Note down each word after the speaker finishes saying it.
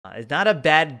It's not a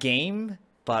bad game,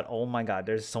 but oh my god,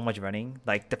 there's so much running.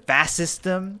 Like the fast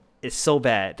system is so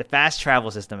bad. The fast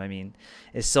travel system, I mean,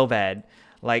 is so bad.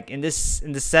 Like in the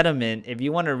settlement, if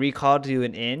you want to recall to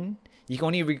an inn, you can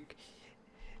only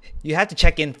you have to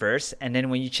check in first, and then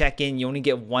when you check in, you only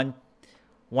get one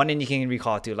inn you can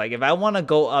recall to. Like if I want to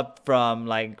go up from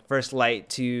like First Light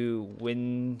to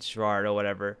Windshard or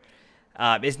whatever,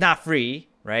 it's not free,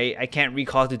 right? I can't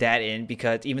recall to that inn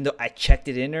because even though I checked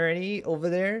it in already over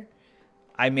there,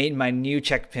 I made my new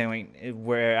checkpoint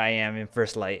where I am in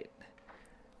First Light.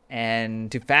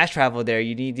 And to fast travel there,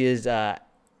 you need this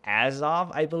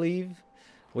azoth, I believe,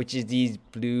 which is these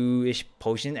bluish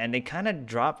potions, and they kind of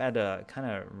drop at a kind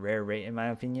of rare rate in my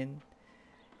opinion.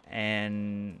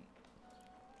 And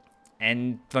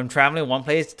from traveling one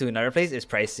place to another place is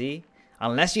pricey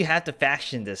unless you have the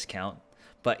faction discount.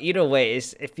 But either way,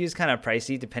 it feels kind of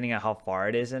pricey depending on how far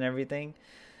it is and everything.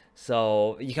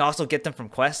 So you can also get them from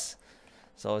quests.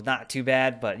 So it's not too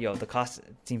bad, but yo, the cost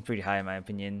seems pretty high in my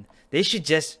opinion. They should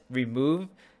just remove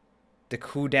the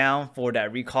cooldown for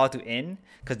that recall to inn,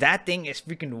 because that thing is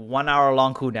freaking 1 hour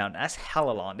long cooldown. That's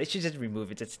hella long. They should just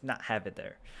remove it, just not have it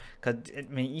there. Because I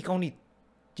mean, you can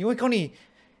only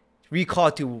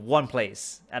recall to one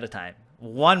place at a time.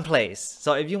 One place.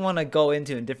 So if you want to go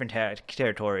into a different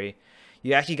territory,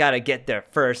 you actually got to get there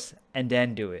first and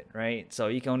then do it, right? So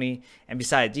you can only, and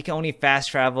besides, you can only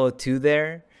fast travel to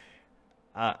there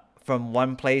from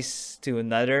one place to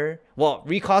another. Well,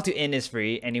 recall to inn is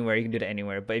free anywhere. You can do that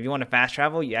anywhere. But if you want to fast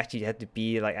travel, you actually have to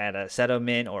be like at a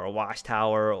settlement or a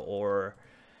watchtower or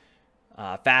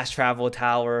a fast travel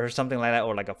tower or something like that,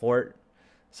 or like a fort.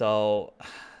 So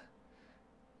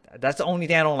that's the only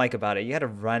thing I don't like about it. You got to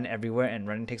run everywhere, and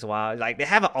running takes a while. Like they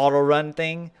have an auto run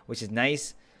thing, which is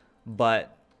nice,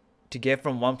 but to get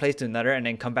from one place to another and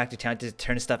then come back to town to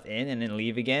turn stuff in and then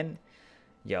leave again,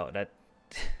 yo,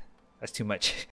 that's too much.